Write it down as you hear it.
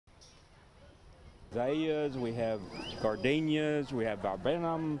Azaleas, we have gardenias, we have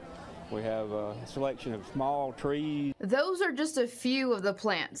viburnum, we have a selection of small trees. Those are just a few of the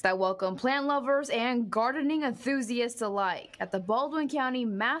plants that welcome plant lovers and gardening enthusiasts alike at the Baldwin County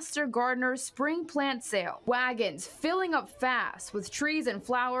Master Gardeners Spring Plant Sale. Wagons filling up fast with trees and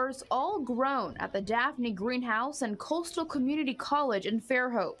flowers, all grown at the Daphne Greenhouse and Coastal Community College in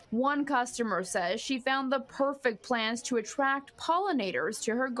Fairhope. One customer says she found the perfect plants to attract pollinators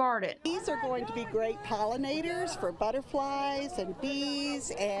to her garden. These are going to be great pollinators for butterflies and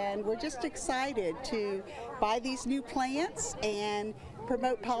bees, and we're just excited to buy these new plants and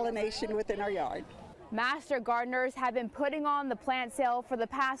promote pollination within our yard. Master gardeners have been putting on the plant sale for the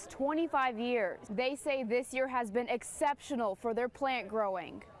past 25 years. They say this year has been exceptional for their plant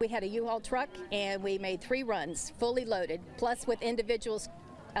growing. We had a U-Haul truck and we made 3 runs fully loaded, plus with individuals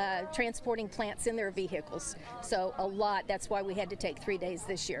transporting plants in their vehicles. So a lot, that's why we had to take 3 days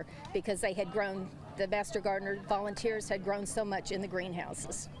this year, because they had grown, the Master Gardener volunteers had grown so much in the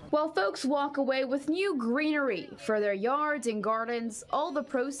greenhouses. While folks walk away with new greenery for their yards and gardens, all the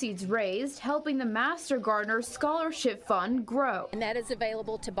proceeds raised helping the Master Gardener Scholarship Fund grow. And that is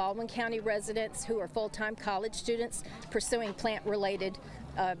available to Baldwin County residents who are full-time college students pursuing plant-related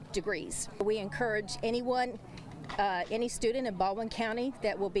degrees. We encourage anyone, any student in Baldwin County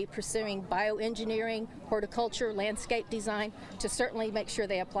that will be pursuing bioengineering, horticulture, landscape design, to certainly make sure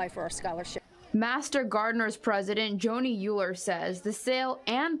they apply for our scholarship. Master Gardeners President Joni Euler says the sale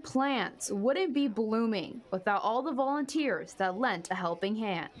and plants wouldn't be blooming without all the volunteers that lent a helping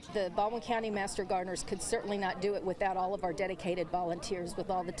hand. The Baldwin County Master Gardeners could certainly not do it without all of our dedicated volunteers with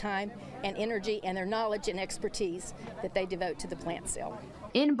all the time and energy and their knowledge and expertise that they devote to the plant sale.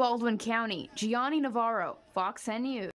 In Baldwin County, Gianni Navarro, Fox 10 News.